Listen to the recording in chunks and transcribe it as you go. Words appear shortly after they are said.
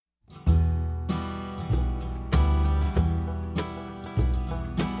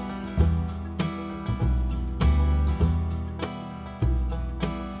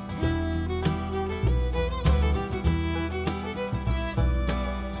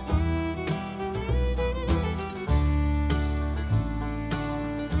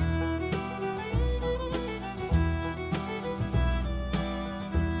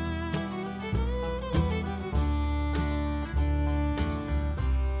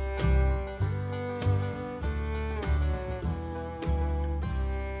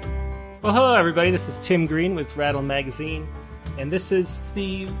Well, hello everybody, this is Tim Green with Rattle Magazine, and this is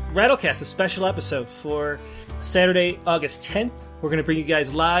the Rattlecast, a special episode for Saturday, August 10th. We're going to bring you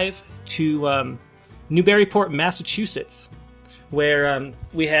guys live to Newburyport, Massachusetts, where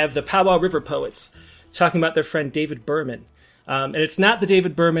we have the Powwow River Poets talking about their friend David Berman. And it's not the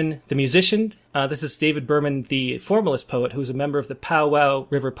David Berman, the musician. This is David Berman, the formalist poet, who's a member of the Powwow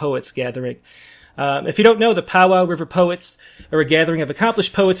River Poets gathering. If you don't know, the Powwow River Poets are a gathering of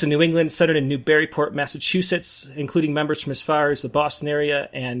accomplished poets in New England centered in Newburyport, Massachusetts, including members from as far as the Boston area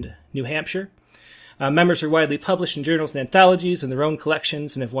and New Hampshire. Members are widely published in journals and anthologies in their own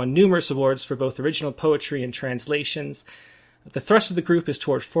collections and have won numerous awards for both original poetry and translations. The thrust of the group is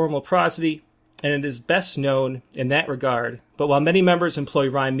toward formal prosody, and it is best known in that regard. But while many members employ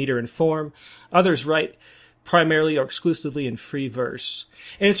rhyme, meter, and form, others write primarily or exclusively in free verse.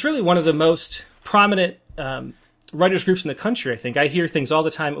 And it's really one of the most prominent writers groups in the country, I think. I hear things all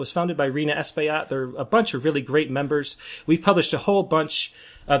the time. It was founded by Rena Espaillat. There are a bunch of really great members. We've published a whole bunch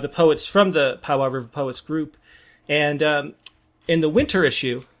of the poets from the Powwow River Poets group. And in the winter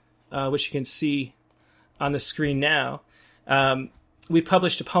issue, which you can see on the screen now, we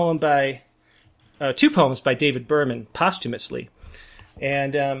published a poem by, two poems by David Berman posthumously.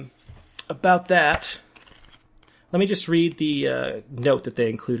 And about that, let me just read the note that they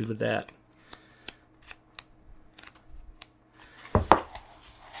included with that.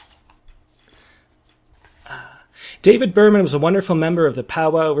 David Berman was a wonderful member of the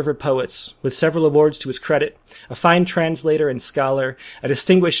Powwow River Poets, with several awards to his credit, a fine translator and scholar, a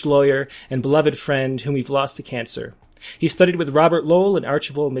distinguished lawyer, and beloved friend whom we've lost to cancer. He studied with Robert Lowell and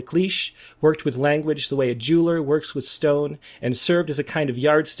Archibald MacLeish, worked with language the way a jeweler works with stone, and served as a kind of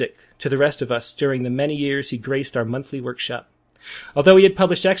yardstick to the rest of us during the many years he graced our monthly workshop. Although he had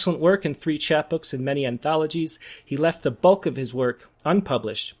published excellent work in 3 chapbooks and many anthologies, he left the bulk of his work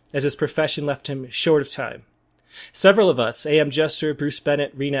unpublished, as his profession left him short of time. Several of us, A.M. Juster, Bruce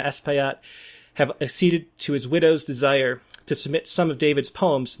Bennett, Rena Espaillat, have acceded to his widow's desire to submit some of David's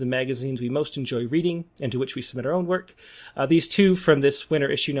poems to the magazines we most enjoy reading and to which we submit our own work. These two from this winter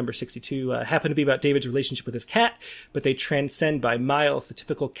issue, number 62, happen to be about David's relationship with his cat, but they transcend by miles the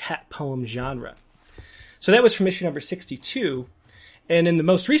typical cat poem genre. So that was from issue number 62. And in the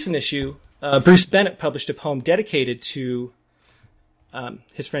most recent issue, Bruce Bennett published a poem dedicated to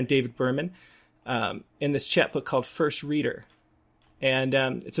his friend David Berman, in this chapbook called First Reader. And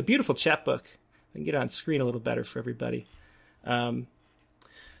it's a beautiful chapbook. I can get it on screen a little better for everybody.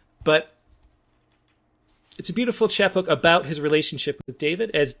 But it's a beautiful chapbook about his relationship with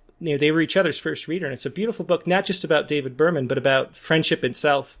David, as you know, they were each other's first reader. And it's a beautiful book, not just about David Berman, but about friendship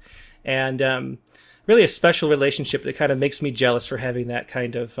itself. And really a special relationship that kind of makes me jealous for having that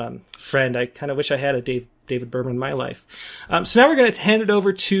kind of friend. I kind of wish I had a David Berman in my life. So now we're going to hand it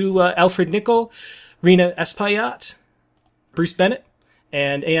over to Alfred Nicol, Rena Espaillat, Bruce Bennett,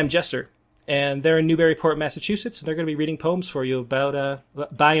 and A.M. Juster. And they're in Newburyport, Massachusetts, and they're going to be reading poems for you about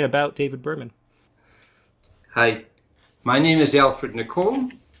by and about David Berman. Hi, my name is Alfred Nicol.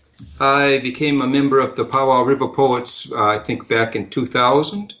 I became a member of the Powwow River Poets, I think back in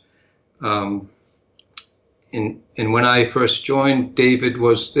 2000. And when I first joined, David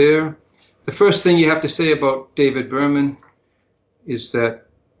was there. The first thing you have to say about David Berman is that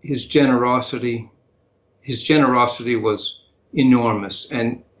his generosity was enormous,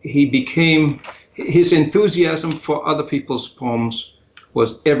 and his enthusiasm for other people's poems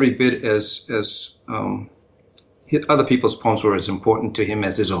was every bit as other people's poems were as important to him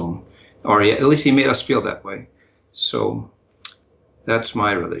as his own, or at least he made us feel that way. So that's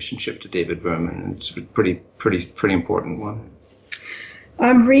my relationship to David Berman, and it's a pretty important one.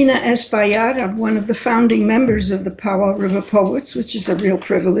 I'm Rena Espaillat. I'm one of the founding members of the Powwow River Poets, which is a real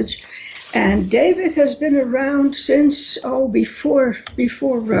privilege. And David has been around since, before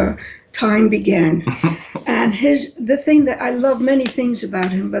time began. And the thing that I love many things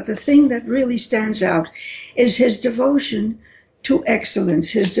about him, but the thing that really stands out is his devotion to excellence,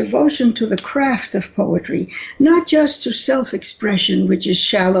 his devotion to the craft of poetry, not just to self-expression, which is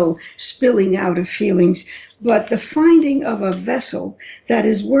shallow spilling out of feelings, but the finding of a vessel that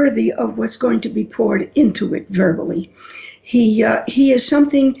is worthy of what's going to be poured into it verbally. He is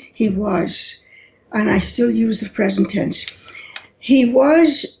something he was, and I still use the present tense. He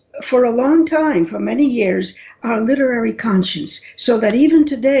was, for a long time, for many years, our literary conscience, so that even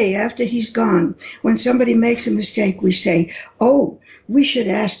today, after he's gone, when somebody makes a mistake, we say, we should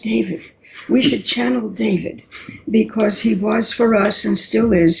ask David. We should channel David, because he was for us, and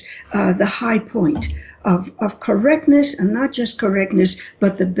still is, the high point of correctness, and not just correctness,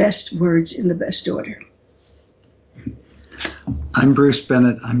 but the best words in the best order. I'm Bruce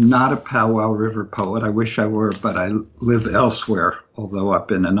Bennett. I'm not a Powwow River poet. I wish I were, but I live elsewhere, although I've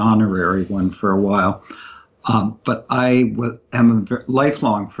been an honorary one for a while. But I am a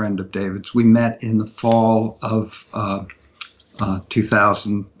lifelong friend of David's. We met in the fall of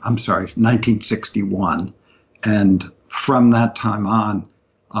 1961. And from that time on,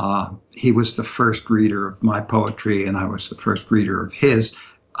 he was the first reader of my poetry, and I was the first reader of his,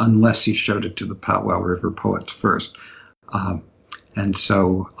 unless he showed it to the Powwow River poets first. And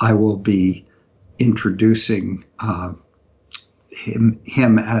so I will be introducing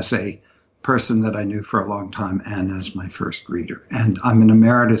him as a person that I knew for a long time and as my first reader. And I'm an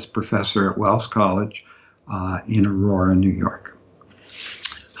emeritus professor at Wells College in Aurora, New York.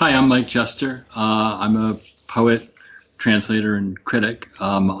 Hi, I'm Mike Jester. I'm a poet, translator, and critic.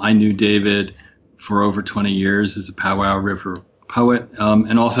 I knew David for over 20 years as a Powwow River poet,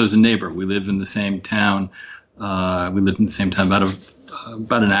 and also as a neighbor. We live in the same town. We lived in the same town,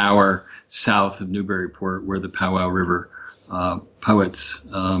 about an hour south of Newburyport, where the Powwow River poets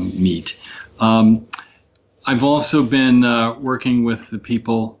meet. I've also been working with the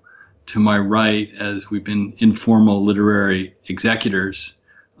people to my right as we've been informal literary executors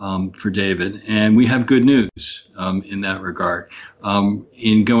for David, and we have good news in that regard.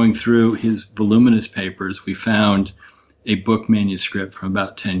 In going through his voluminous papers, we found a book manuscript from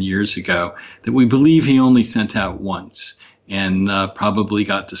about 10 years ago that we believe he only sent out once and probably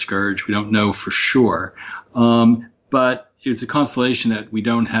got discouraged. We don't know for sure. But it's a consolation that we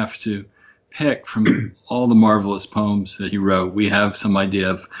don't have to pick from all the marvelous poems that he wrote. We have some idea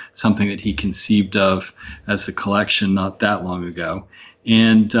of something that he conceived of as a collection not that long ago.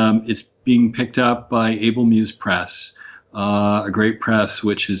 And it's being picked up by Able Muse Press, a great press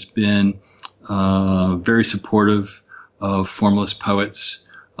which has been very supportive of formalist poets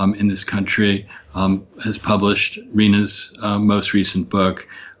in this country, has published Rena's most recent book,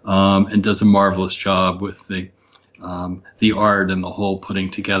 and does a marvelous job with the art and the whole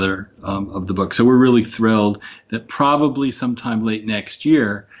putting together of the book. So we're really thrilled that probably sometime late next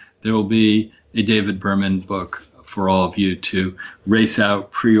year there will be a David Berman book for all of you to race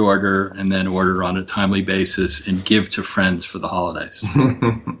out, pre-order, and then order on a timely basis and give to friends for the holidays.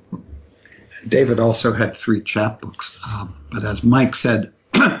 David also had 3 chapbooks, but as Mike said,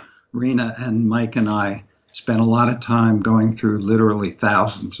 Rena and Mike and I spent a lot of time going through literally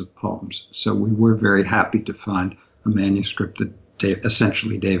thousands of poems, so we were very happy to find a manuscript that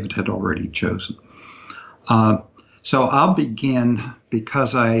essentially David had already chosen. So I'll begin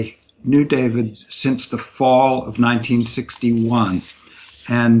because I knew David since the fall of 1961,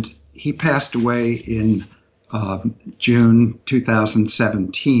 and he passed away in June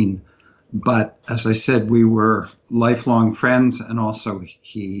 2017. But as I said, we were lifelong friends, and also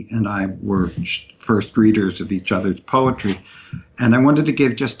he and I were first readers of each other's poetry. And I wanted to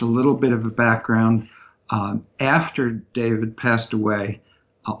give just a little bit of a background. After David passed away,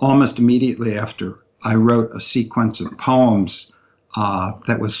 almost immediately after, I wrote a sequence of poems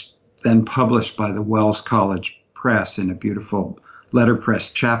that was then published by the Wells College Press in a beautiful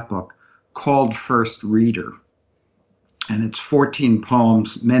letterpress chapbook called First Reader. And it's 14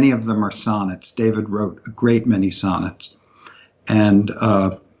 poems. Many of them are sonnets. David wrote a great many sonnets. And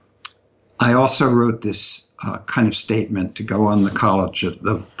I also wrote this kind of statement to go on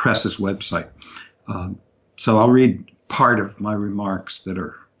the press's website. So I'll read part of my remarks that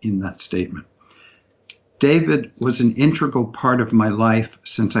are in that statement. David was an integral part of my life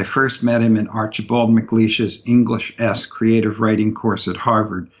since I first met him in Archibald MacLeish's English S creative writing course at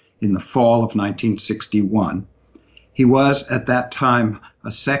Harvard in the fall of 1961. He was, at that time,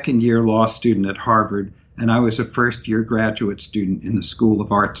 a second-year law student at Harvard, and I was a first-year graduate student in the School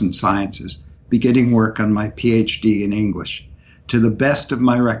of Arts and Sciences, beginning work on my PhD in English. To the best of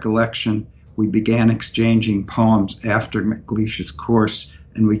my recollection, we began exchanging poems after MacLeish's course,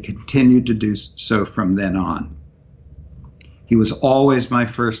 and we continued to do so from then on. He was always my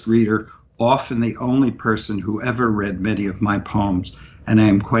first reader, often the only person who ever read many of my poems, and I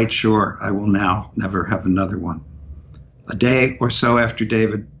am quite sure I will now never have another one. A day or so after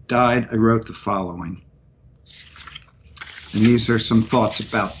David died, I wrote the following. And these are some thoughts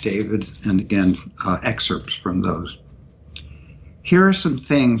about David, and again, excerpts from those. Here are some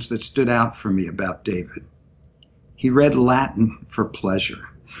things that stood out for me about David. He read Latin for pleasure.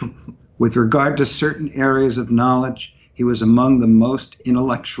 With regard to certain areas of knowledge, he was among the most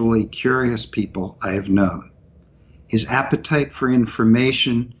intellectually curious people I have known. His appetite for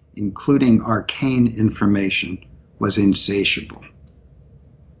information, including arcane information, was insatiable.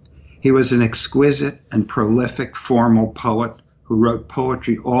 He was an exquisite and prolific formal poet who wrote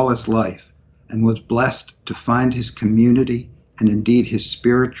poetry all his life and was blessed to find his community and indeed his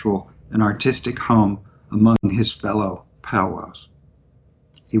spiritual and artistic home among his fellow powwows.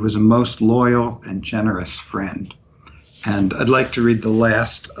 He was a most loyal and generous friend. And I'd like to read the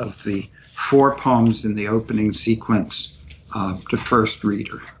last of the 4 poems in the opening sequence of The First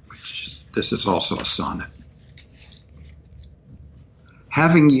Reader, this is also a sonnet.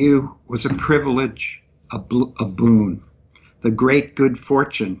 Having you was a privilege, a boon, the great good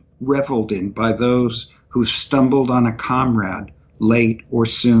fortune reveled in by those who stumbled on a comrade late or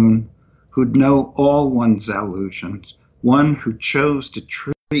soon, who'd know all one's allusions, one who chose to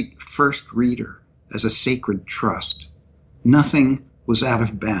treat First Reader as a sacred trust. Nothing was out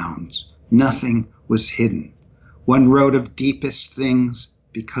of bounds, nothing was hidden. One wrote of deepest things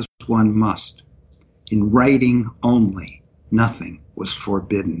because one must. In writing only, nothing was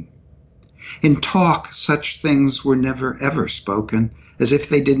forbidden. In talk, such things were never ever spoken, as if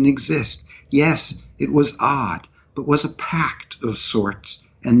they didn't exist. Yes, it was odd, but was a pact of sorts,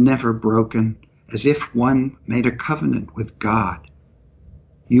 and never broken, as if one made a covenant with God.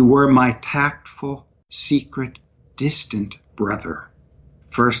 You were my tactful, secret, distant brother.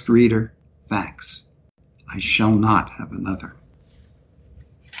 First Reader, thanks. I shall not have another.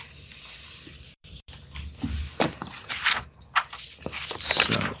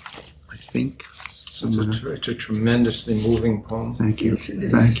 So, I think it's a tremendously moving poem. Thank you. Yes, it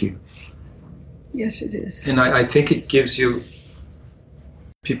is. Thank you. Yes, it is. And I think it gives you,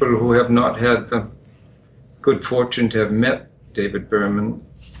 people who have not had the good fortune to have met David Berman,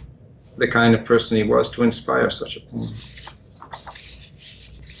 the kind of person he was to inspire such a poem.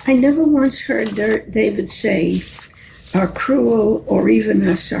 I never once heard David say a cruel or even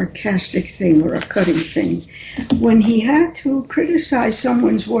a sarcastic thing or a cutting thing. When he had to criticize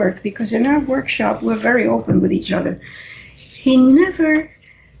someone's work, because in our workshop we're very open with each other, he never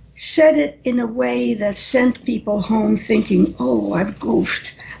said it in a way that sent people home thinking, oh, I've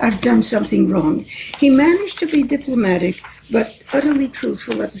goofed, I've done something wrong. He managed to be diplomatic, but utterly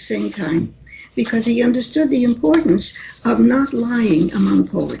truthful at the same time, because he understood the importance of not lying among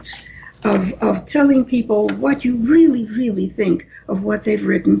poets, of telling people what you really, really think of what they've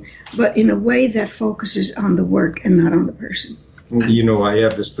written, but in a way that focuses on the work and not on the person. You know, I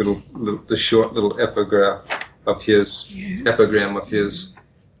have this the short little epigram of his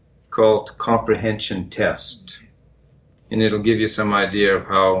called Comprehension Test. And it'll give you some idea of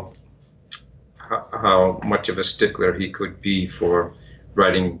how much of a stickler he could be for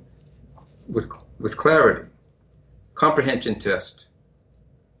writing with clarity. Comprehension Test.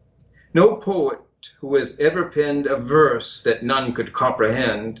 No poet who has ever penned a verse that none could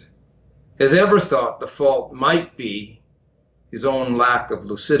comprehend has ever thought the fault might be his own lack of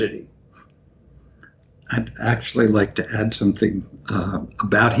lucidity. I'd actually like to add something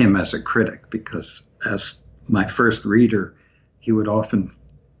about him as a critic, because as my first reader, he would often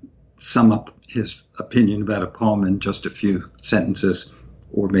sum up his opinion about a poem in just a few sentences,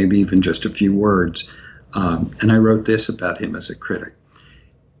 or maybe even just a few words. And I wrote this about him as a critic.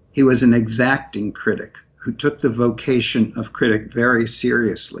 He was an exacting critic who took the vocation of critic very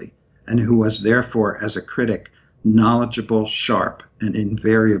seriously, and who was therefore, as a critic, knowledgeable, sharp, and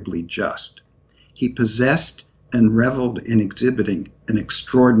invariably just. He possessed and reveled in exhibiting an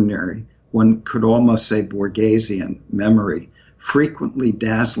extraordinary, one could almost say Borgesian, memory, frequently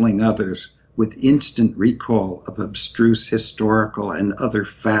dazzling others with instant recall of abstruse historical and other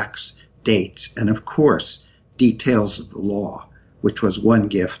facts, dates, and of course, details of the law, which was one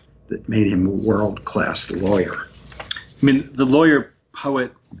gift that made him a world-class lawyer. I mean, the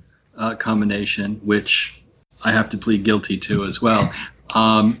lawyer-poet combination, which I have to plead guilty to as well,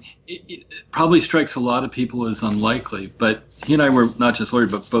 it probably strikes a lot of people as unlikely, but he and I were not just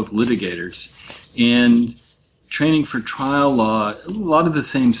lawyers, but both litigators. And training for trial law, a lot of the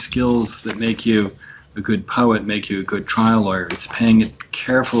same skills that make you a good poet make you a good trial lawyer. It's paying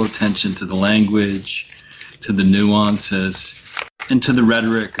careful attention to the language, to the nuances, and to the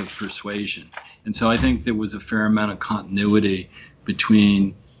rhetoric of persuasion. And so I think there was a fair amount of continuity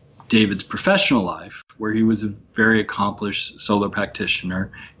between David's professional life, where he was a very accomplished solo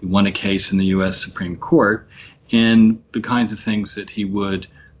practitioner. He won a case in the U.S. Supreme Court, and the kinds of things that he would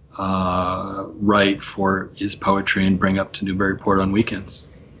write for his poetry and bring up to Newburyport on weekends.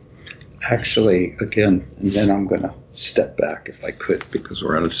 Actually, again, and then I'm going to step back if I could, because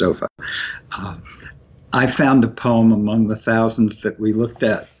we're on a sofa. I found a poem among the thousands that we looked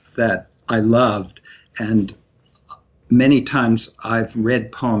at that I loved, and many times I've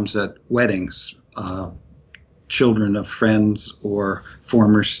read poems at weddings, children of friends or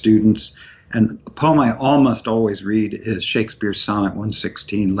former students, and a poem I almost always read is Shakespeare's Sonnet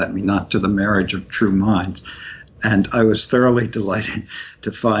 116, Let Me Not to the Marriage of True Minds. And I was thoroughly delighted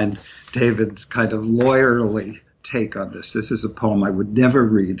to find David's kind of lawyerly take on this. This is a poem I would never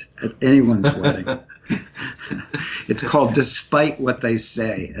read at anyone's wedding. It's called Despite What They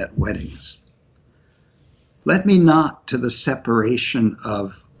Say at Weddings. Let me not to the separation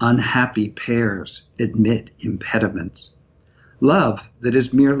of unhappy pairs admit impediments. Love that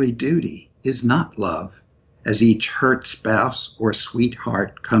is merely duty is not love, as each hurt spouse or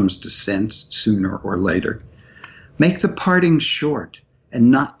sweetheart comes to sense sooner or later. Make the parting short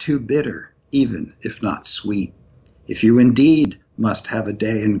and not too bitter, even if not sweet. If you indeed must have a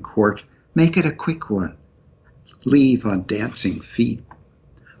day in court, make it a quick one. Leave on dancing feet.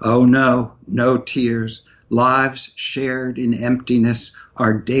 Oh no, no tears. Lives shared in emptiness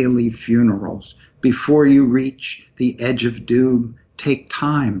are daily funerals. Before you reach the edge of doom, take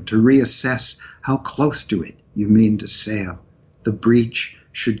time to reassess how close to it you mean to sail. The breach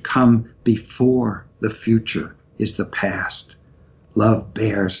should come before the future is the past. Love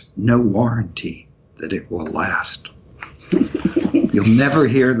bears no warranty that it will last. You'll never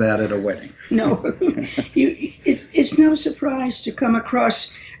hear that at a wedding. No, it's no surprise to come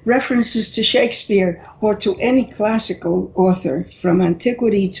across references to Shakespeare or to any classical author from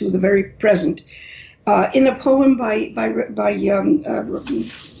antiquity to the very present. In a poem by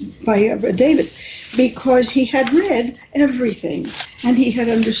David, because he had read everything and he had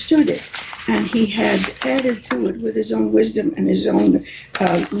understood it and he had added to it with his own wisdom and his own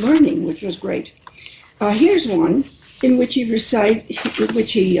learning, which was great. Here's one in which he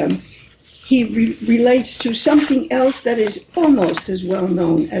relates to something else that is almost as well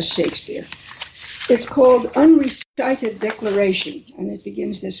known as Shakespeare. It's called Unrecited Declaration, and it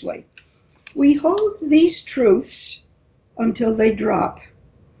begins this way. We hold these truths until they drop,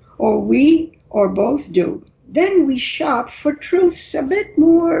 or we or both do. Then we shop for truths a bit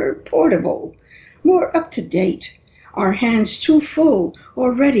more portable, more up to date. Our hands too full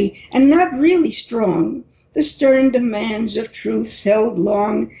already and not really strong. The stern demands of truths held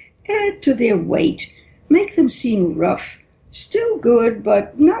long add to their weight, make them seem rough, still good,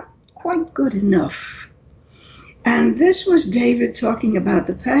 but not quite good enough. And this was David talking about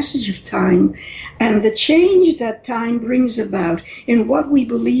the passage of time and the change that time brings about in what we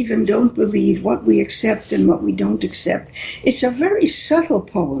believe and don't believe, what we accept and what we don't accept. It's a very subtle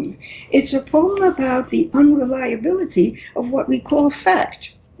poem. It's a poem about the unreliability of what we call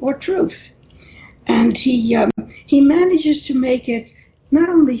fact or truth. And he manages to make it not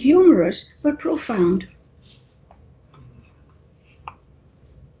only humorous, but profound.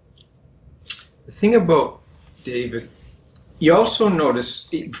 The thing about David, you also notice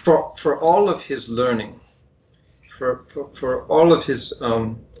for all of his learning, for all of his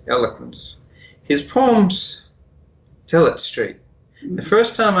eloquence, his poems tell it straight. Mm-hmm. The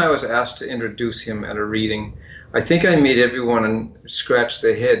first time I was asked to introduce him at a reading, I think I made everyone scratch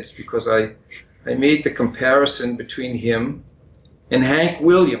their heads because I made the comparison between him and Hank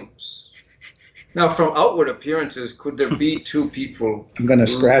Williams. Now, from outward appearances, could there be two people? I'm going to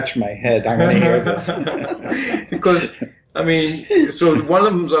scratch my head. I'm going to hear this. Because, I mean, so one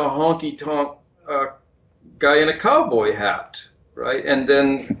of them's a honky-tonk guy in a cowboy hat, right? And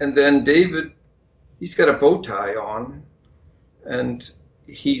then David, he's got a bow tie on, and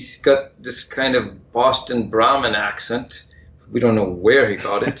he's got this kind of Boston Brahmin accent. We don't know where he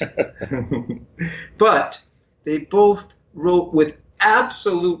got it. But they both wrote with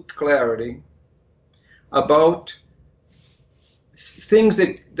absolute clarity about things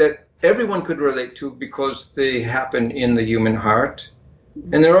that everyone could relate to because they happen in the human heart.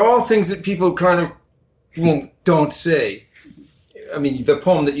 And they're all things that people kind of don't say. I mean, the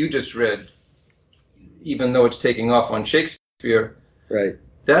poem that you just read, even though it's taking off on Shakespeare, right?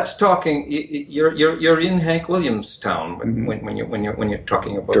 That's talking. You're in Hank Williams town when you're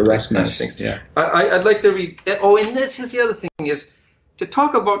talking about those kind of things. Yeah. I'd like to read. Oh, and here's the other thing is to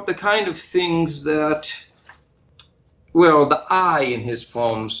talk about the kind of things that, well, the I in his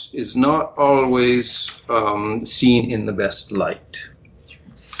poems is not always seen in the best light.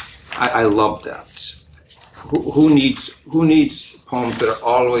 I love that. Who needs poems that are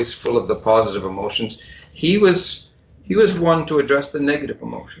always full of the positive emotions? He was one to address the negative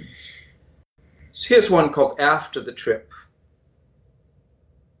emotions. So here's one called After the Trip.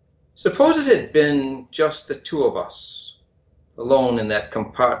 Suppose it had been just the two of us, alone in that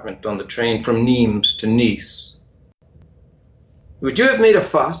compartment on the train from Nimes to Nice. Would you have made a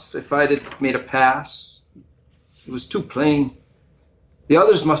fuss if I'd have made a pass? It was too plain. The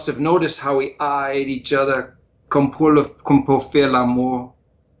others must have noticed how we eyed each other comme pour faire l'amour.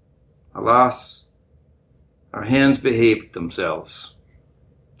 Alas, our hands behaved themselves.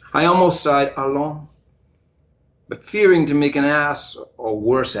 I almost sighed, allons. but fearing to make an ass or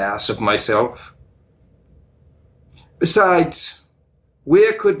worse ass of myself. Besides,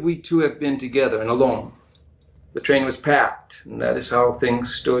 where could we two have been together and alone? The train was packed, and that is how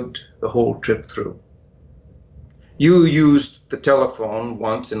things stood the whole trip through. You used the telephone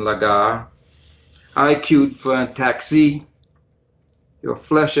once in La Gare. I queued for a taxi. Your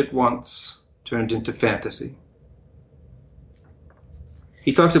flesh at once turned into fantasy.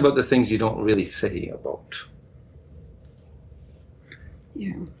 He talks about the things you don't really say about.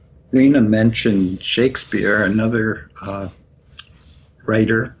 Yeah. Rena mentioned Shakespeare, another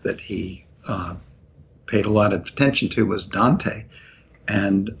writer that he paid a lot of attention to was Dante.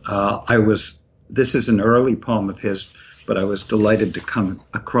 And this is an early poem of his, but I was delighted to come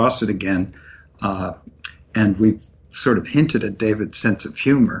across it again. And we've sort of hinted at David's sense of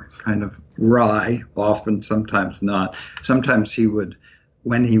humor, kind of wry, often, sometimes not. Sometimes he would,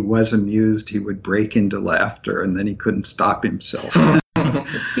 when he was amused, he would break into laughter, and then he couldn't stop himself.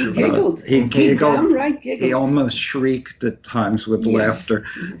 He giggled. He giggled. Downright giggled. He almost shrieked at times with laughter.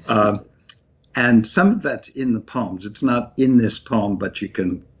 Yes. And some of that's in the poems. It's not in this poem, but you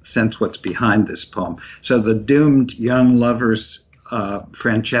can sense what's behind this poem. So the doomed young lovers,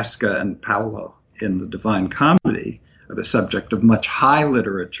 Francesca and Paolo, in the Divine Comedy, are the subject of much high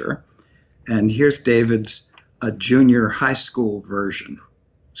literature. And here's David's a junior high school version,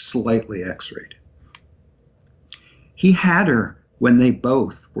 slightly X-rated. He had her when they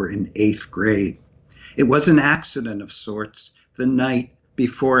both were in 8th grade. It was an accident of sorts, the night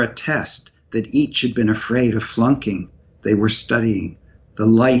before a test that each had been afraid of flunking. They were studying. The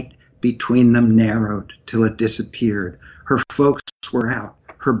light between them narrowed till it disappeared. Her folks were out.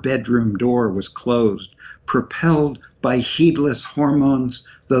 Her bedroom door was closed. Propelled by heedless hormones,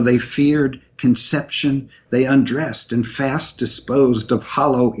 though they feared conception, they undressed and fast disposed of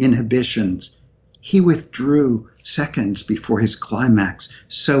hollow inhibitions. He withdrew seconds before his climax,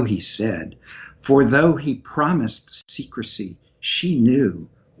 so he said, for though he promised secrecy, she knew,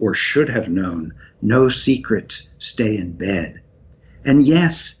 or should have known, no secrets stay in bed. And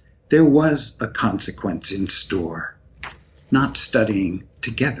yes, there was a consequence in store, not studying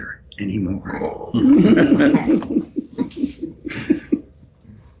together anymore.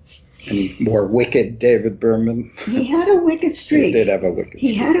 Any more wicked David Berman? He had a wicked streak. He did have a wicked streak.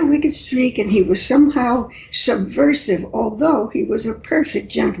 He had a wicked streak, and he was somehow subversive, although he was a perfect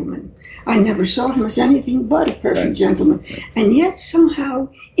gentleman. I never saw him as anything but a perfect gentleman. And yet somehow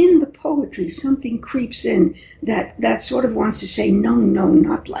in the poetry something creeps in that sort of wants to say, no,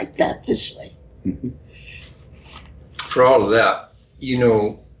 not like that, this way. Mm-hmm. For all of that,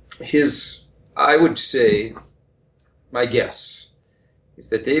 I would say, my guess is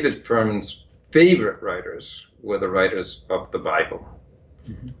that David Berman's favorite writers were the writers of the Bible.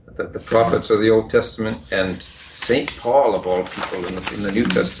 Mm-hmm. The prophets of the Old Testament and St. Paul, of all people, in the New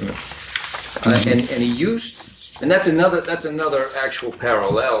Testament. And he used, and that's another actual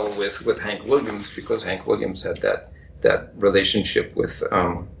parallel with Hank Williams, because Hank Williams had that relationship with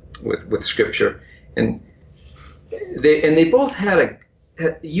Scripture, and they both had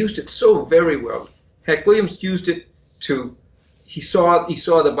used it so very well. Hank Williams used it to. He saw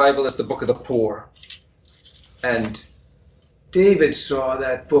the Bible as the book of the poor, and David saw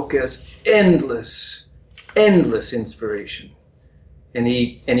that book as endless inspiration, and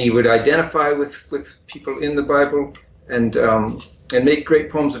he would identify with people in the Bible and make great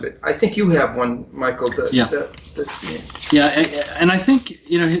poems of it. I think you have one, Michael. And I think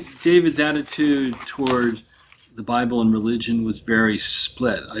David's attitude toward the Bible and religion was very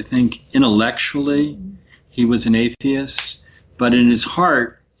split. I think intellectually he was an atheist. But in his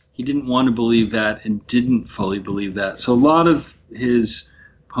heart, he didn't want to believe that and didn't fully believe that. So a lot of his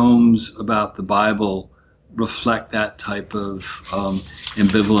poems about the Bible reflect that type of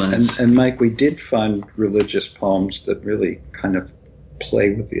ambivalence. And Mike, we did find religious poems that really kind of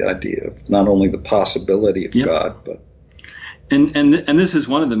play with the idea of not only the possibility of God, but... And this is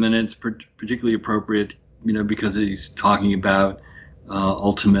one of them, and it's particularly appropriate, because he's talking about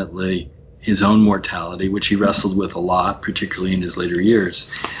ultimately his own mortality, which he wrestled with a lot, particularly in his later years.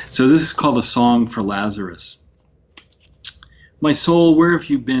 So this is called A Song for Lazarus. My soul, where have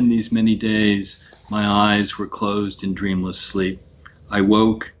you been these many days? My eyes were closed in dreamless sleep. I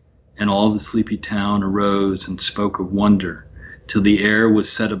woke, and all the sleepy town arose and spoke of wonder, till the air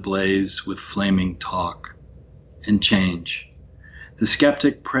was set ablaze with flaming talk and change. The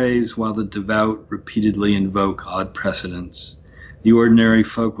skeptic prays while the devout repeatedly invoke odd precedents. The ordinary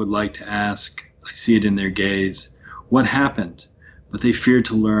folk would like to ask, I see it in their gaze, what happened? But they fear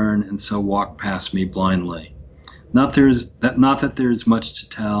to learn and so walk past me blindly. Not that there is much to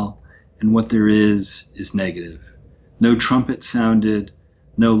tell, and what there is negative. No trumpet sounded,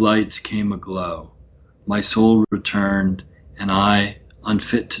 no lights came aglow. My soul returned, and I,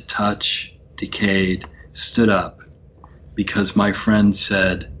 unfit to touch, decayed, stood up, because my friend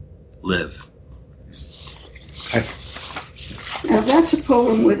said, live. Now that's a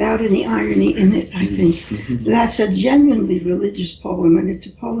poem without any irony in it, I think. That's a genuinely religious poem, and it's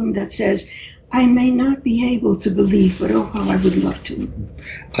a poem that says, I may not be able to believe, but oh, how I would love to.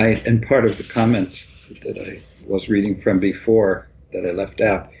 And part of the comments that I was reading from before that I left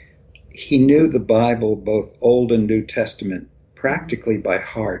out, he knew the Bible, both Old and New Testament, practically by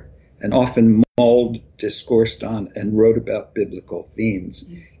heart, and often mulled, discoursed on, and wrote about biblical themes.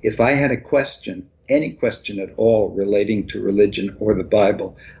 Yes. If I had a question, any question at all relating to religion or the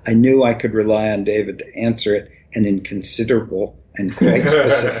Bible, I knew I could rely on David to answer it, and in considerable and quite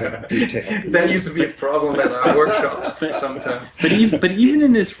specific detail. That used to be a problem at our workshops sometimes. But even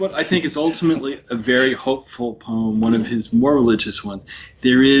in this, what I think is ultimately a very hopeful poem, one of his more religious ones,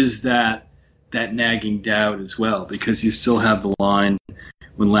 there is that nagging doubt as well, because you still have the line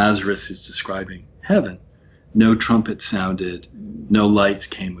when Lazarus is describing heaven. No trumpet sounded, no lights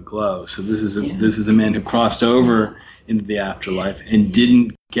came aglow. So this is a man who crossed over into the afterlife and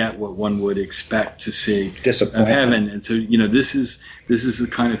didn't get what one would expect to see of heaven. And so, this is the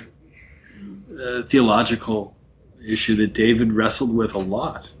kind of theological issue that David wrestled with a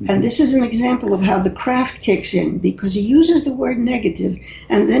lot. And this is an example of how the craft kicks in, because he uses the word negative,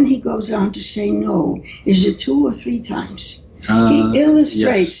 and then he goes on to say no. Is it 2 or 3 times? He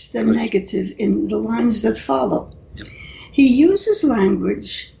illustrates the negative in the lines that follow. Yep. He uses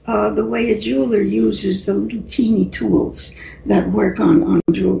language the way a jeweler uses the little teeny tools that work on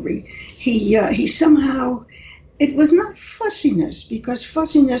jewelry. He somehow, it was not fussiness, because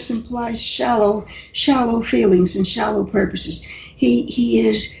fussiness implies shallow feelings and shallow purposes. He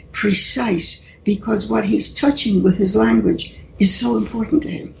is precise, because what he's touching with his language is so important to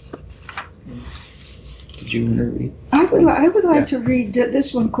him. Did you want to read? I would like to read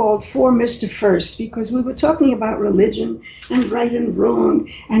this one called For Mr. First, because we were talking about religion and right and wrong,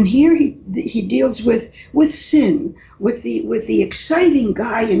 and here he deals with sin, with the exciting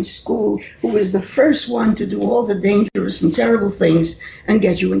guy in school who was the first one to do all the dangerous and terrible things and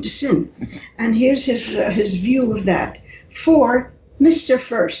get you into sin. And here's his view of that. For Mr.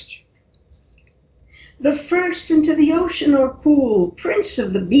 First. The first into the ocean or pool, prince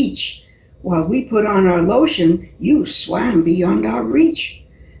of the beach. While we put on our lotion, you swam beyond our reach.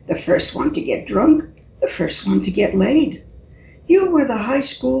 The first one to get drunk, the first one to get laid. You were the high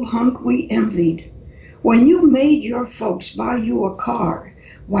school hunk we envied. When you made your folks buy you a car,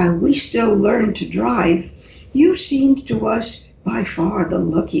 while we still learned to drive, you seemed to us by far the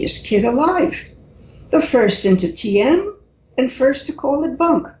luckiest kid alive. The first into TM, and first to call it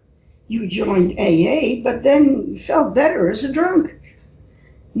bunk. You joined AA, but then felt better as a drunk.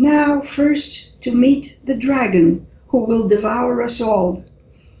 Now first to meet the dragon who will devour us all.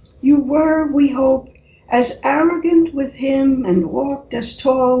 You were, we hope, as arrogant with him and walked as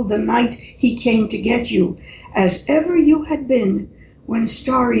tall the night he came to get you as ever you had been when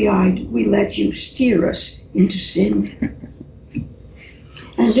starry-eyed we let you steer us into sin.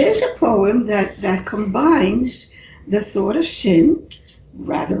 And there's a poem that combines the thought of sin,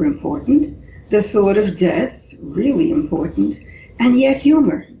 rather important, the thought of death, really important, and yet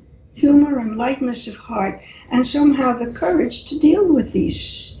humor and lightness of heart, and somehow the courage to deal with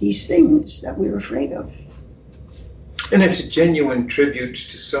these things that we're afraid of. And it's a genuine tribute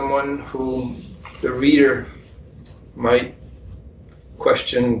to someone who the reader might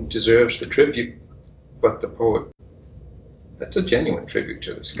question deserves the tribute, but the poet. That's a genuine tribute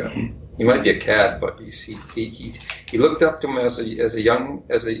to this guy. He might be a cad, but he looked up to him as a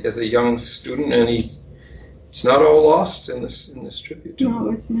young student, and it's not all lost in this tribute.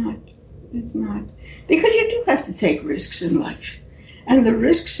 No, it's not. It's not. Because you do have to take risks in life. And the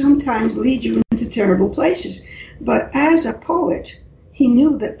risks sometimes lead you into terrible places. But as a poet, he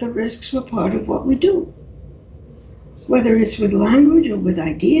knew that the risks were part of what we do. Whether it's with language or with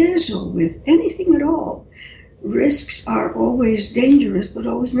ideas or with anything at all, risks are always dangerous but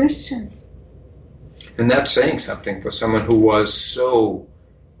always necessary. And that's saying something for someone who was so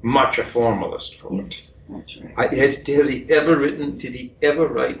much a formalist poet. Yes. That's right. Did he ever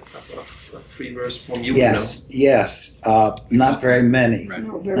write a free verse poem? Yes. Not very many. Right.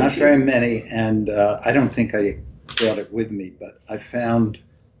 No, Very many, and I don't think I brought it with me, but I found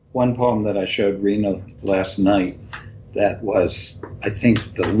one poem that I showed Rena last night that was, I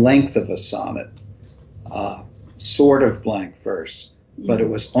think, the length of a sonnet, sort of blank verse, but it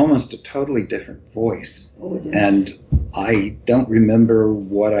was almost a totally different voice. Oh, it is. And I don't remember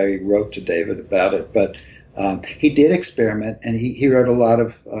what I wrote to David about it, but He did experiment, and he wrote a lot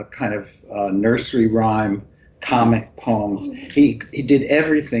of nursery rhyme, comic poems. He did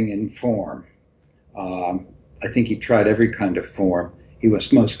everything in form. I think he tried every kind of form. He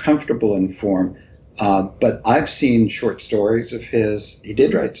was most comfortable in form. But I've seen short stories of his. He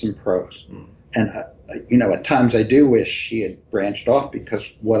did write some prose. And, at times I do wish he had branched off,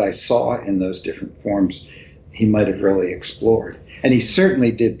 because what I saw in those different forms, he might have really explored. And he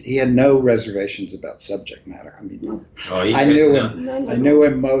certainly did. He had no reservations about subject matter. I mean, I knew him. I knew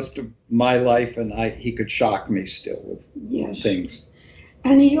him most of my life, and he could shock me still with things.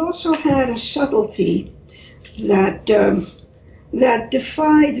 And he also had a subtlety that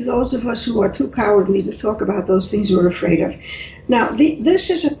defied those of us who are too cowardly to talk about those things we're afraid of. Now, this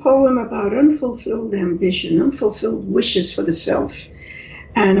is a poem about unfulfilled ambition, unfulfilled wishes for the self.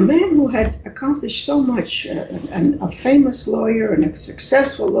 And a man who had accomplished so much, a famous lawyer and a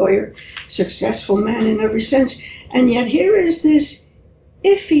successful lawyer, successful man in every sense. And yet here is this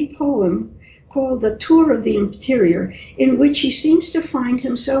iffy poem called The Tour of the Interior, in which he seems to find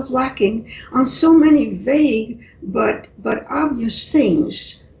himself lacking on so many vague but obvious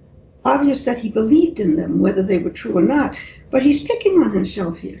things. Obvious that he believed in them, whether they were true or not. But he's picking on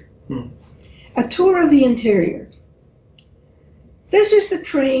himself here. A Tour of the Interior. This is the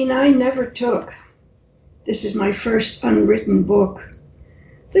train I never took. This is my first unwritten book.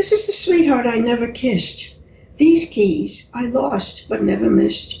 This is the sweetheart I never kissed. These keys I lost but never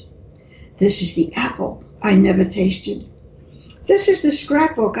missed. This is the apple I never tasted. This is the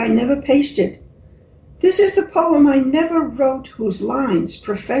scrapbook I never pasted. This is the poem I never wrote, whose lines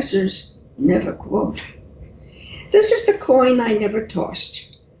professors never quote. This is the coin I never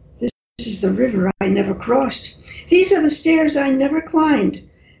tossed. This is the river I never crossed. These are the stairs I never climbed.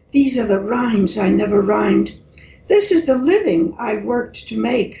 These are the rhymes I never rhymed. This is the living I worked to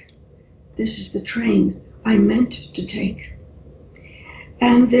make. This is the train I meant to take.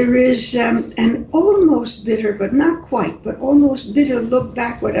 And there is an almost bitter, but not quite, but almost bitter look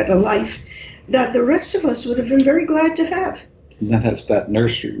backward at a life that the rest of us would have been very glad to have. And that has that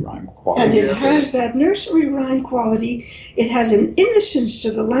nursery rhyme quality. And it has that nursery rhyme quality. It has an innocence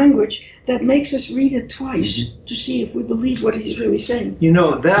to the language that makes us read it twice to see if we believe what he's really saying.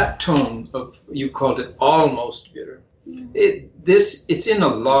 That tone of, you called it almost bitter. It's in a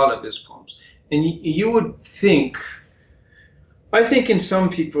lot of his poems. And you would think, I think in some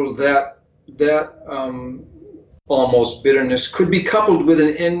people that almost bitterness could be coupled with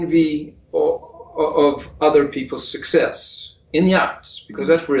an envy of other people's success in the arts, because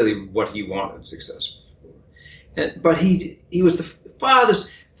that's really what he wanted success for. But he was the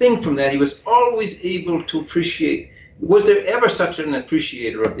farthest thing from that. He was always able to appreciate. Was there ever such an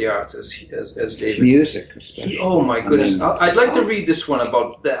appreciator of the arts as David? Music, especially. Oh my goodness! I'd like to read this one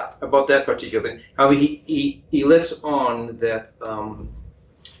about that particular thing. How he lets on that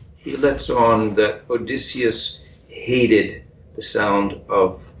Odysseus hated the sound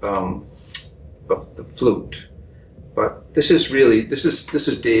of the flute. But this is David. This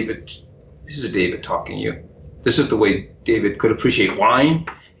is David talking to you. This is the way David could appreciate wine.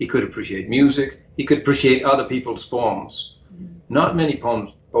 He could appreciate music. He could appreciate other people's poems. Not many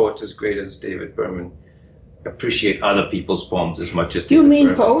poets as great as David Berman appreciate other people's poems as much as David Berman. You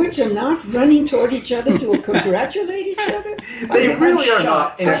mean poets are not running toward each other to congratulate each other? They really are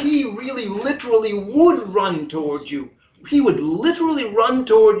not. And he really literally would run toward you. He would literally run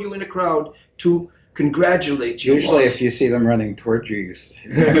toward you in a crowd to congratulate you. Usually if you see them running toward you,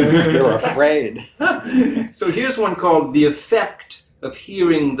 you're afraid. So here's one called The Effect of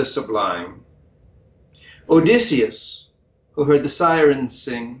Hearing the Sublime. Odysseus, who heard the sirens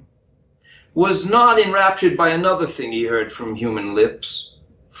sing, was not enraptured by another thing he heard from human lips,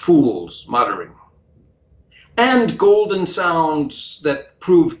 fools muttering, and golden sounds that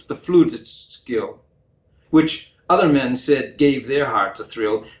proved the flutist's skill, which other men said gave their hearts a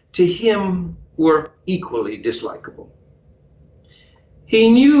thrill. To him were equally dislikable. He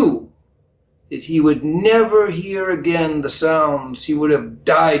knew that he would never hear again the sounds he would have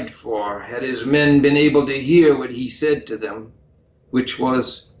died for had his men been able to hear what he said to them, which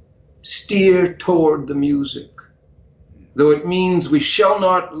was, steer toward the music, though it means we shall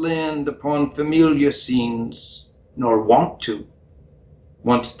not land upon familiar scenes, nor want to,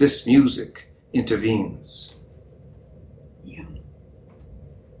 once this music intervenes.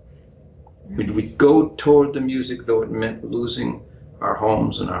 We go toward the music, though it meant losing our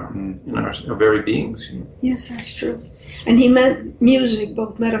homes and our very beings. Yes, that's true. And he meant music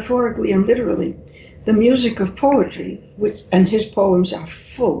both metaphorically and literally. The music of poetry, and his poems are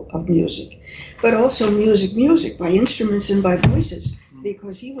full of music, but also music by instruments and by voices,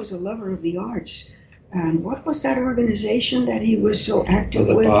 because he was a lover of the arts. And what was that organization that he was so active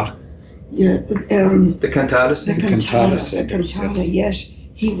with? Bach. Yeah, The Cantatas? the Cantata Cantata, Centers, yes.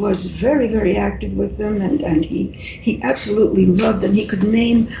 He was very, very active with them, and he absolutely loved, and he could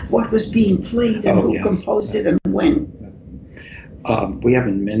name what was being played and who composed it and when. We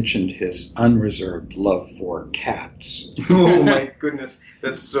haven't mentioned his unreserved love for cats. Oh my goodness,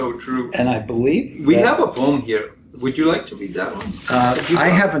 that's so true. And I believe We have a poem here. Would you like to read that one? I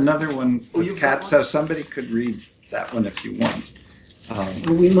have another one with you've cats, got one? so somebody could read that one if you want.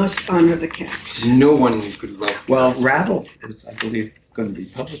 We must honor the cats. No one could like Well, cats. Rattle is, I believe, going to be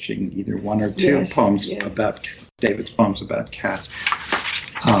publishing either one or two Yes, poems yes. about David's poems about cats.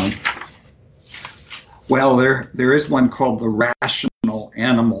 Well, there is one called The Rational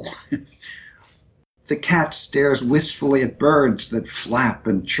Animal. The cat stares wistfully at birds that flap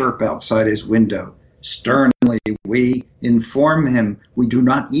and chirp outside his window. Sternly, we inform him we do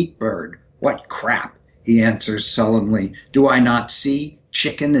not eat bird. What crap, he answers sullenly. Do I not see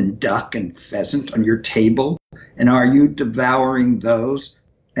chicken and duck and pheasant on your table? And are you devouring those?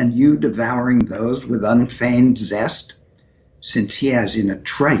 And you devouring those with unfeigned zest? Since he has in a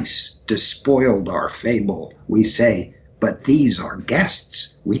trice despoiled our fable, we say, but these are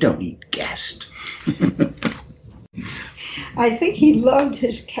guests. We don't eat guest. I think he loved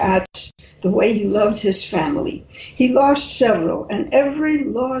his cats the way he loved his family. He lost several, and every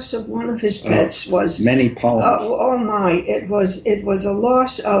loss of one of his pets was Many poems. oh my! It was a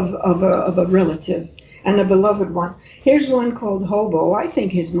loss of a relative and a beloved one. Here's one called Hobo. I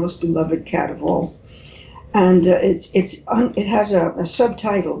think his most beloved cat of all, and it has a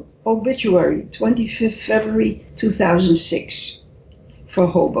subtitle: Obituary, 25th February 2006, for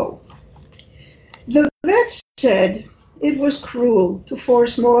Hobo. The vet said it was cruel to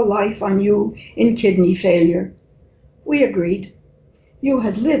force more life on you in kidney failure. We agreed. You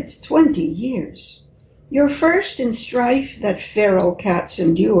had lived 20 years. Your first in strife that feral cats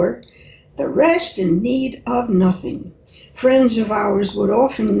endure, the rest in need of nothing. Friends of ours would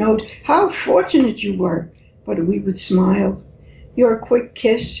often note how fortunate you were, but we would smile. Your quick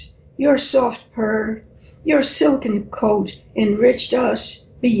kiss, your soft purr, your silken coat enriched us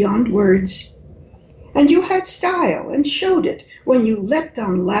beyond words. And you had style and showed it when you leapt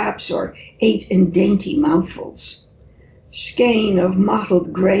on laps or ate in dainty mouthfuls. Skein of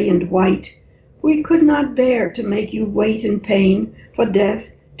mottled gray and white, we could not bear to make you wait in pain for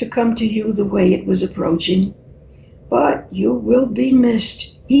death to come to you the way it was approaching. But you will be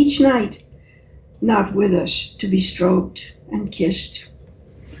missed each night, not with us to be stroked and kissed.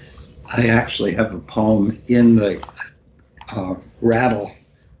 I actually have a poem in the Rattle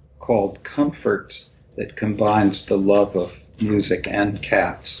called Comforts that combines the love of music and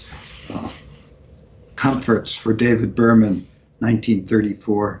cats. Comforts for David Berman,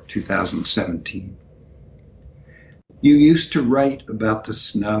 1934-2017. You used to write about the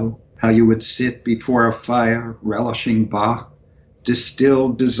snow, how you would sit before a fire, relishing Bach.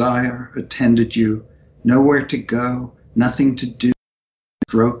 Distilled desire attended you, nowhere to go, nothing to do.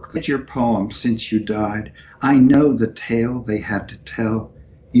 Stroke your poem since you died. I know the tale they had to tell.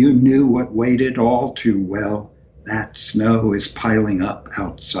 You knew what waited all too well. That snow is piling up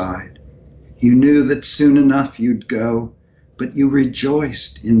outside. You knew that soon enough you'd go, but you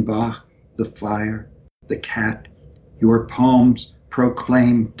rejoiced in Bach, the fire, the cat. Your poems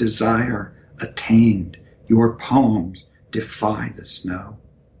proclaim desire attained. Your poems defy the snow.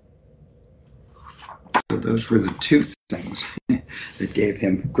 So those were the two things that gave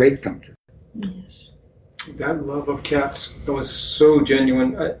him great comfort. Yes. That love of cats, that was so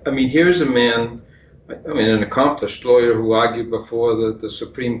genuine. I mean, here's a man, an accomplished lawyer who argued before the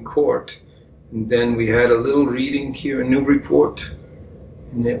Supreme Court. And then we had a little reading here in Newburyport,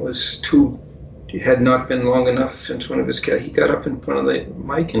 and it had not been long enough since one of his cats, he got up in front of the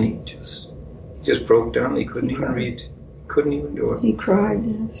mic and he just broke down. He couldn't even read, couldn't even do it. He cried,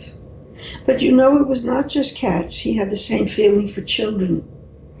 yes. But you know, it was not just cats. He had the same feeling for children.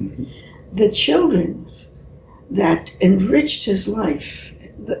 Mm-hmm. The children that enriched his life,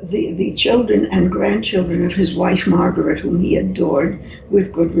 the children and grandchildren of his wife Margaret, whom he adored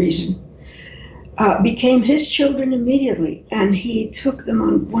with good reason, became his children immediately, and he took them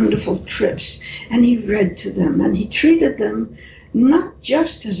on wonderful trips, and he read to them, and he treated them not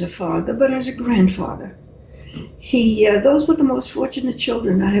just as a father, but as a grandfather. Those were the most fortunate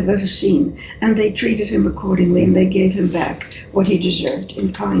children I have ever seen, and they treated him accordingly, and they gave him back what he deserved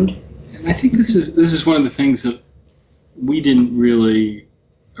in kind. And I think this is one of the things that we didn't really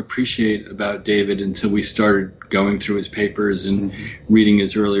appreciate about David until we started going through his papers and reading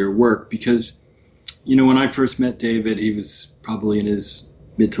his earlier work, because, you know, when I first met David, he was probably in his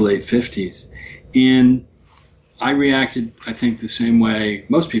mid to late 50s, And I reacted, I think, the same way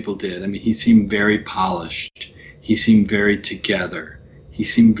most people did. I mean, he seemed very polished. He seemed very together. He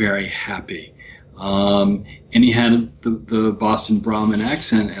seemed very happy. And he had the Boston Brahmin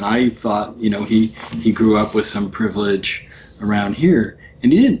accent, and I thought, he grew up with some privilege around here.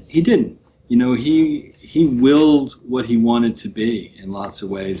 And he didn't. He willed what he wanted to be in lots of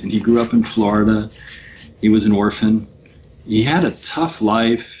ways. And he grew up in Florida. He was an orphan. He had a tough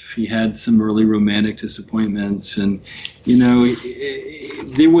life. He had some early romantic disappointments. And,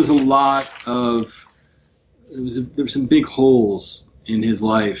 there was a lot of, there were some big holes in his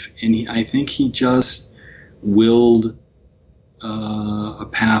life. And I think he just willed a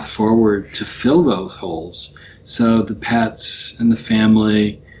path forward to fill those holes. So the pets and the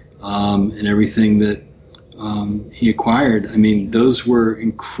family and everything that he acquired, I mean, those were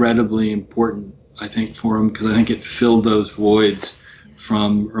incredibly important, I think, for him, because I think it filled those voids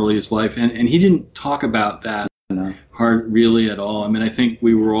from earliest life. And he didn't talk about that hard really at all. I mean, I think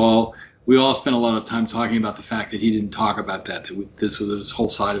we all spent a lot of time talking about the fact that he didn't talk about that this was this whole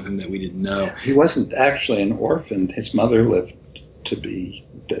side of him that we didn't know. He wasn't actually an orphan. His mother lived till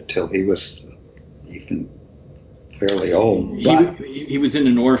he was even fairly old. He was in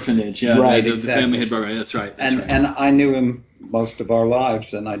an orphanage, yeah. Right, the exactly. family had brought him. That's right. And I knew him most of our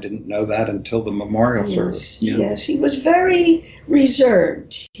lives, and I didn't know that until the memorial service. Yeah. Yes, he was very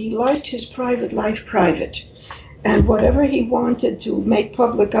reserved. He liked his private life private. And whatever he wanted to make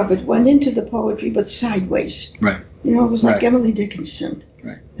public of it went into the poetry, but sideways. Right. It was like Right. Emily Dickinson.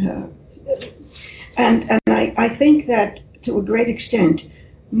 Right. And I think that, to a great extent,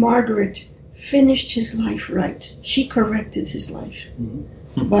 Margaret finished his life right. She corrected his life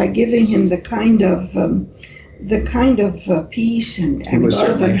by giving him the kind of peace and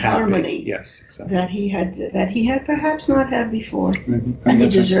love and harmony yes, exactly. that he had perhaps not had before, Mm-hmm. and he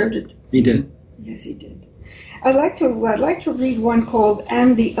deserved it. He did. Yes, he did. I'd like to read one called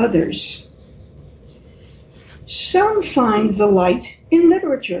 "And the Others." Some find the light in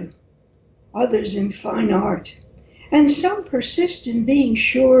literature, others in fine art, and some persist in being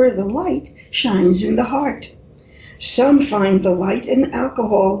sure the light shines in the heart. Some find the light in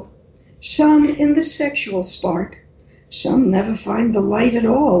alcohol, some in the sexual spark. Some never find the light at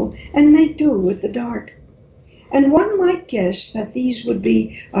all and make do with the dark. And one might guess that these would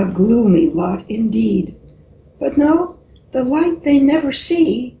be a gloomy lot indeed. But no, the light they never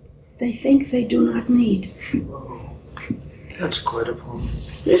see, they think they do not need. That's quite a poem.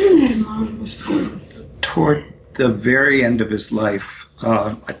 Isn't that a marvelous poem? Toward the very end of his life,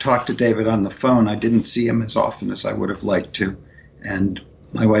 I talked to David on the phone. I didn't see him as often as I would have liked to. And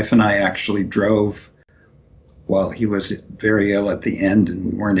my wife and I actually drove while he was very ill at the end, and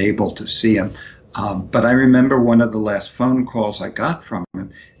we weren't able to see him. But I remember one of the last phone calls I got from him,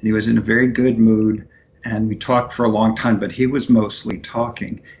 and he was in a very good mood, and we talked for a long time, but he was mostly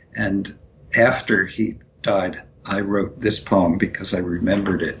talking. And after he died, I wrote this poem because I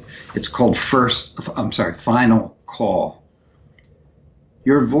remembered it. It's called Final Call.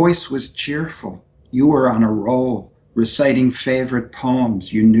 Your voice was cheerful. You were on a roll, reciting favorite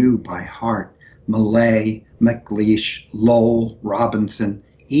poems you knew by heart. Millay, MacLeish, Lowell, Robinson,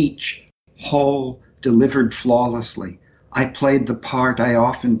 each whole, delivered flawlessly. I played the part I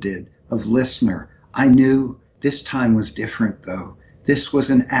often did of listener. I knew this time was different, though. This was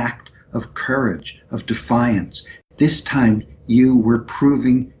an act of courage, of defiance. This time you were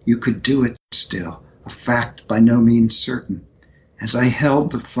proving you could do it still, a fact by no means certain. As I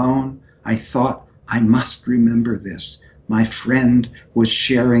held the phone, I thought, I must remember this. My friend was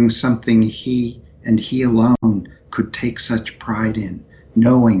sharing something he and he alone could take such pride in,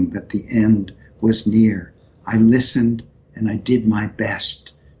 knowing that the end was near. I listened and I did my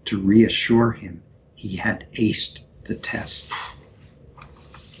best to reassure him he had aced the test.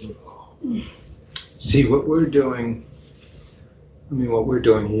 See, what we're doing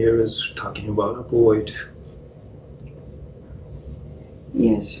here is talking about a void.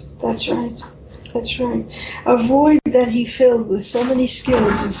 Yes, that's right. That's right. A void that he filled with so many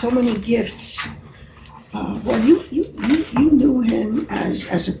skills and so many gifts. Well, you knew him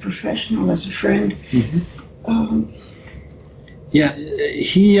as a professional, as a friend. Mm-hmm.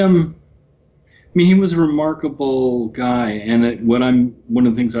 He was a remarkable guy, and one of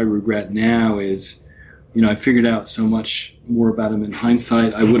the things I regret now is, I figured out so much more about him in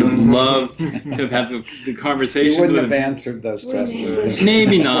hindsight. I would have loved to have had the conversation. You wouldn't with have him. answered those questions.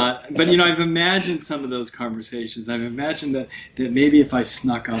 Maybe not, but I've imagined some of those conversations. I've imagined that maybe if I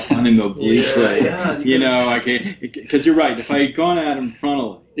snuck up on him obliquely, because you're right. If I had gone at him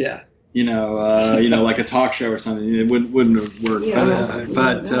frontally, like a talk show or something, it wouldn't have worked.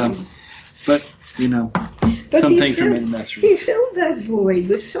 Yeah, But, you know, But some he things filled- remain a mystery. He filled that void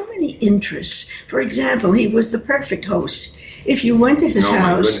with so many interests. For example, he was the perfect host. If you went to his Oh, my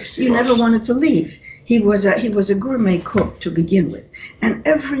house, goodness, he you never was. wanted to leave. He was a gourmet cook to begin with, and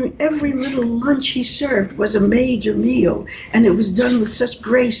every little lunch he served was a major meal, and it was done with such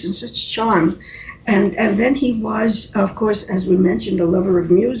grace and such charm. And then he was, of course, as we mentioned, a lover of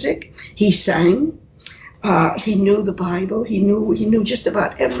music. He sang. He knew the Bible. He knew just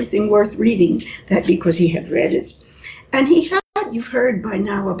about everything worth reading. That because he had read it, and he had. You've heard by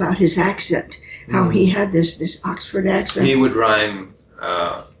now about his accent, how he had this Oxford accent. He would rhyme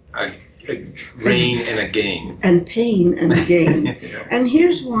a rain and a gain. And pain and gain. Yeah. And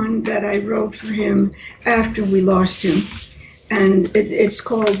here's one that I wrote for him after we lost him, and it's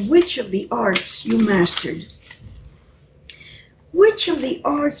called "Which of the Arts You Mastered." Which of the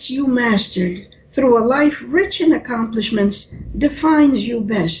arts you mastered through a life rich in accomplishments defines you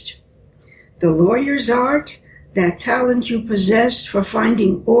best? The lawyer's art, that talent you possessed for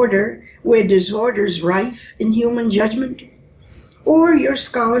finding order where disorder's rife in human judgment? Or your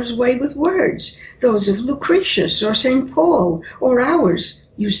scholar's way with words, those of Lucretius or St. Paul or ours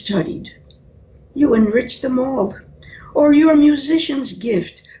you studied? You enriched them all. Or your musician's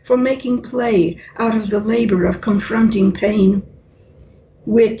gift for making play out of the labor of confronting pain?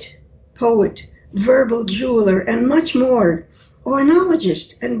 Wit, poet, verbal jeweler, and much more,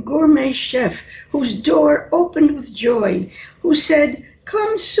 ornologist and gourmet chef whose door opened with joy, who said,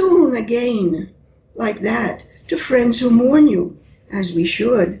 "Come soon again," like that, to friends who mourn you, as we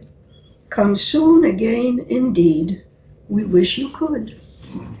should. Come soon again, indeed. We wish you could.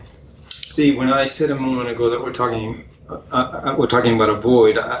 See, when I said a moment ago that we're talking about a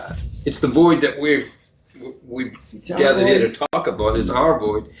void, it's the void that we've It's our gathered here void. to talk about. Is our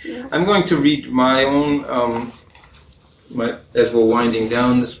void. Yeah. I'm going to read my own, as we're winding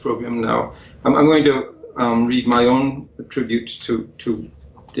down this program now, I'm going to read my own tributes to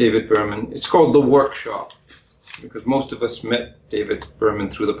David Berman. It's called The Workshop, because most of us met David Berman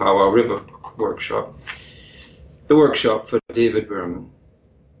through the Powwow River Workshop. The Workshop for David Berman.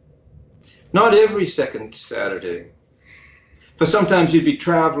 Not every second Saturday, for sometimes you'd be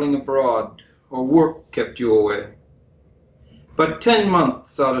traveling abroad or work kept you away. But 10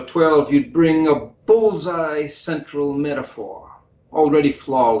 months out of 12, you'd bring a bullseye central metaphor, already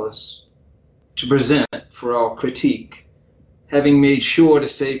flawless, to present for our critique, having made sure to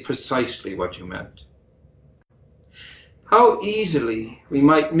say precisely what you meant. How easily we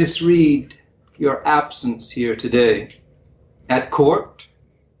might misread your absence here today, at court,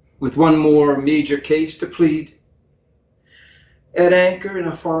 with one more major case to plead, at anchor in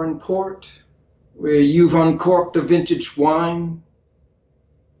a foreign port, where you've uncorked a vintage wine.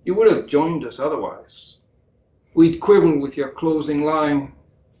 You would have joined us otherwise. We'd quibble with your closing line,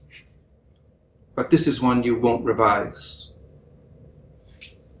 but this is one you won't revise.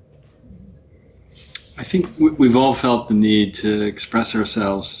 I think we've all felt the need to express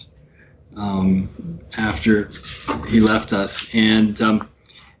ourselves after he left us, and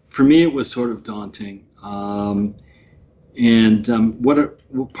for me it was sort of daunting.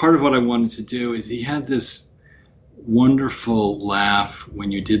 Part of what I wanted to do is he had this wonderful laugh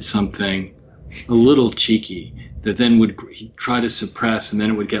when you did something a little cheeky that then he'd try to suppress, and then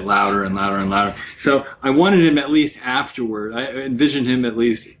it would get louder and louder and louder. So I wanted him at least afterward. I envisioned him at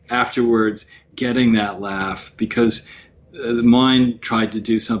least afterwards getting that laugh, because mine tried to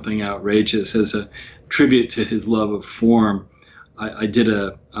do something outrageous as a tribute to his love of form. I did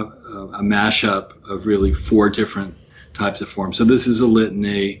a mashup of really 4 different types of form. So this is a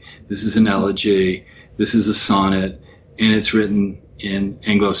litany, this is an elegy, this is a sonnet, and it's written in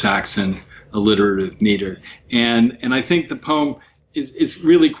Anglo-Saxon alliterative meter. And I think the poem is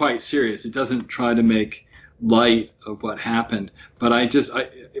really quite serious. It doesn't try to make light of what happened, but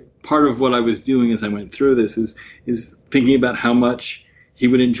part of what I was doing as I went through this is thinking about how much he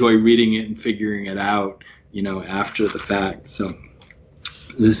would enjoy reading it and figuring it out, after the fact. So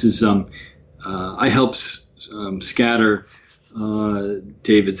this is I helped scatter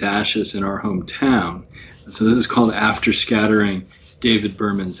David's ashes in our hometown. So this is called After Scattering David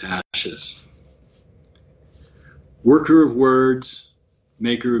Berman's Ashes. Worker of words,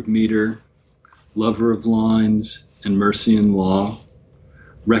 maker of meter, lover of lines and mercy and law,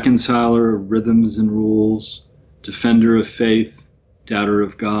 reconciler of rhythms and rules, defender of faith, doubter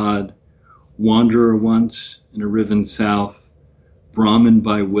of God, wanderer once in a riven south, Brahmin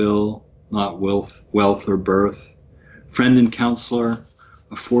by will, not wealth or birth, friend and counselor,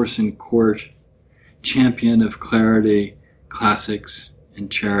 a force in court, champion of clarity, classics and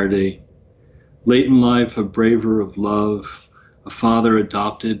charity, late in life a braver of love, a father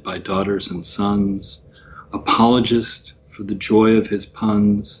adopted by daughters and sons, apologist for the joy of his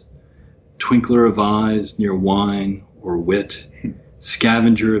puns, twinkler of eyes near wine or wit,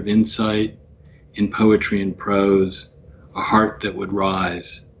 scavenger of insight in poetry and prose, a heart that would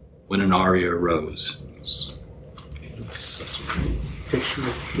rise when an aria rose. It's such a great picture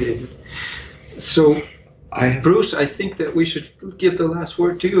of David. So, Bruce, I think that we should give the last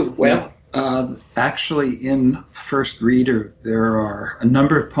word to you. Well, actually, in First Reader, there are a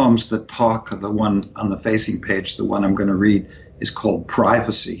number of poems that talk. The one on the facing page, the one I'm going to read, is called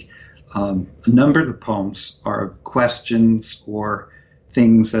Privacy. A number of the poems are questions or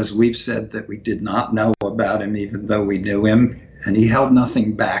things, as we've said, that we did not know about him, even though we knew him. And he held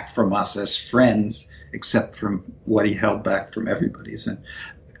nothing back from us as friends, except from what he held back from everybody. It's a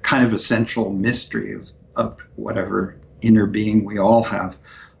kind of essential mystery of whatever inner being we all have.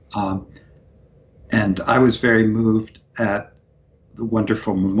 And I was very moved at the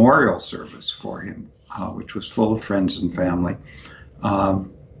wonderful memorial service for him, which was full of friends and family.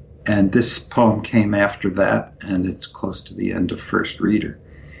 And this poem came after that, and it's close to the end of First Reader.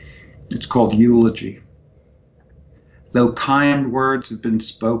 It's called Eulogy. Though kind words have been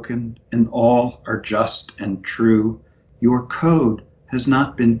spoken, and all are just and true, your code has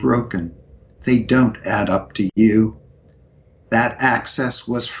not been broken. They don't add up to you. That access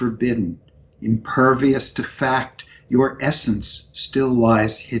was forbidden. Impervious to fact, your essence still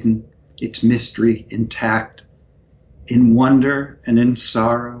lies hidden, its mystery intact. In wonder and in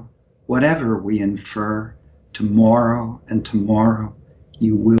sorrow, whatever we infer, tomorrow and tomorrow,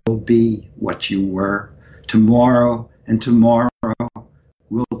 you will be what you were. Tomorrow and tomorrow,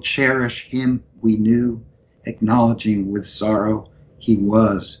 we'll cherish him we knew, acknowledging with sorrow he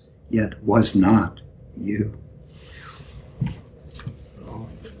was, yet was not you.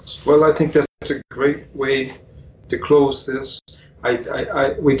 Well, I think that's a great way to close this.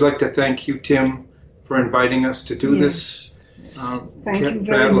 We'd like to thank you, Tim, for inviting us to do this. Thank you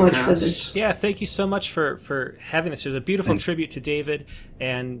very much for this. Yeah, thank you so much for having this. It was a beautiful tribute to David,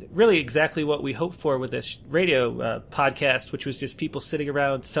 and really exactly what we hoped for with this radio podcast, which was just people sitting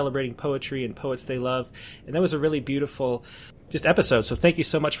around celebrating poetry and poets they love. And that was a really beautiful just episode. So thank you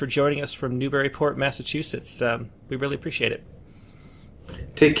so much for joining us from Newburyport, Massachusetts. We really appreciate it.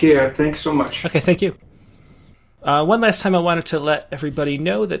 Take care. Thanks so much. Okay, thank you. One last time I wanted to let everybody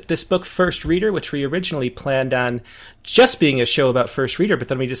know that this book, First Reader, which we originally planned on just being a show about First Reader, but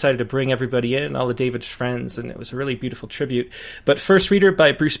then we decided to bring everybody in, all of David's friends, and it was a really beautiful tribute. But First Reader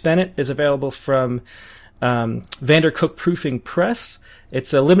by Bruce Bennett is available from Vandercook Proofing Press.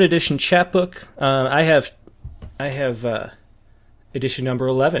 It's a limited edition chapbook. I have edition number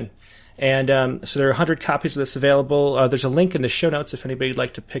 11. And so there are 100 copies of this available. There's a link in the show notes if anybody would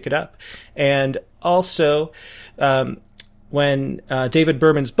like to pick it up. And also, when David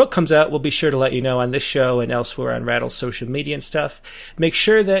Berman's book comes out, we'll be sure to let you know on this show and elsewhere on Rattle's social media and stuff. Make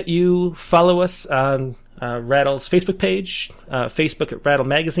sure that you follow us on Rattle's Facebook page, Facebook at Rattle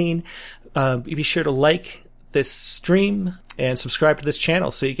Magazine. Be sure to like this stream and subscribe to this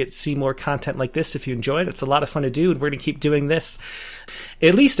channel so you get to see more content like this if you enjoy it. It's a lot of fun to do, and we're going to keep doing this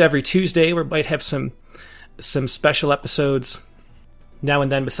at least every Tuesday. We might have some special episodes now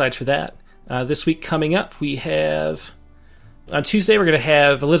and then besides for that. This week coming up, we have... On Tuesday, we're going to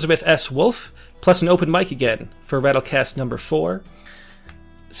have Elizabeth S. Wolfe, plus an open mic again for Rattlecast number 4.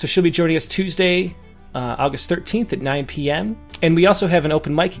 So she'll be joining us Tuesday, August 13th at 9 p.m. And we also have an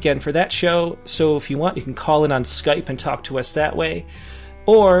open mic again for that show, so if you want, you can call in on Skype and talk to us that way.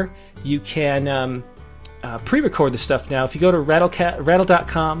 Or you can pre-record the stuff now. If you go to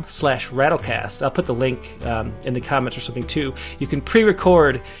rattle.com/rattlecast, I'll put the link in the comments or something too. You can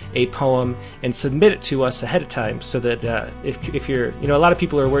pre-record a poem and submit it to us ahead of time so that if you're, a lot of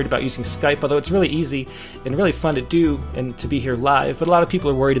people are worried about using Skype, although it's really easy and really fun to do and to be here live, but a lot of people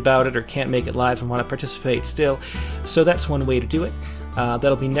are worried about it or can't make it live and want to participate still. So that's one way to do it.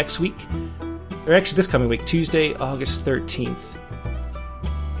 That'll be next week, or actually this coming week, Tuesday, August 13th.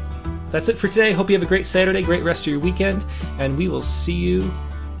 That's it for today. Hope you have a great Saturday, great rest of your weekend, and we will see you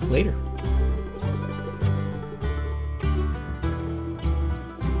later.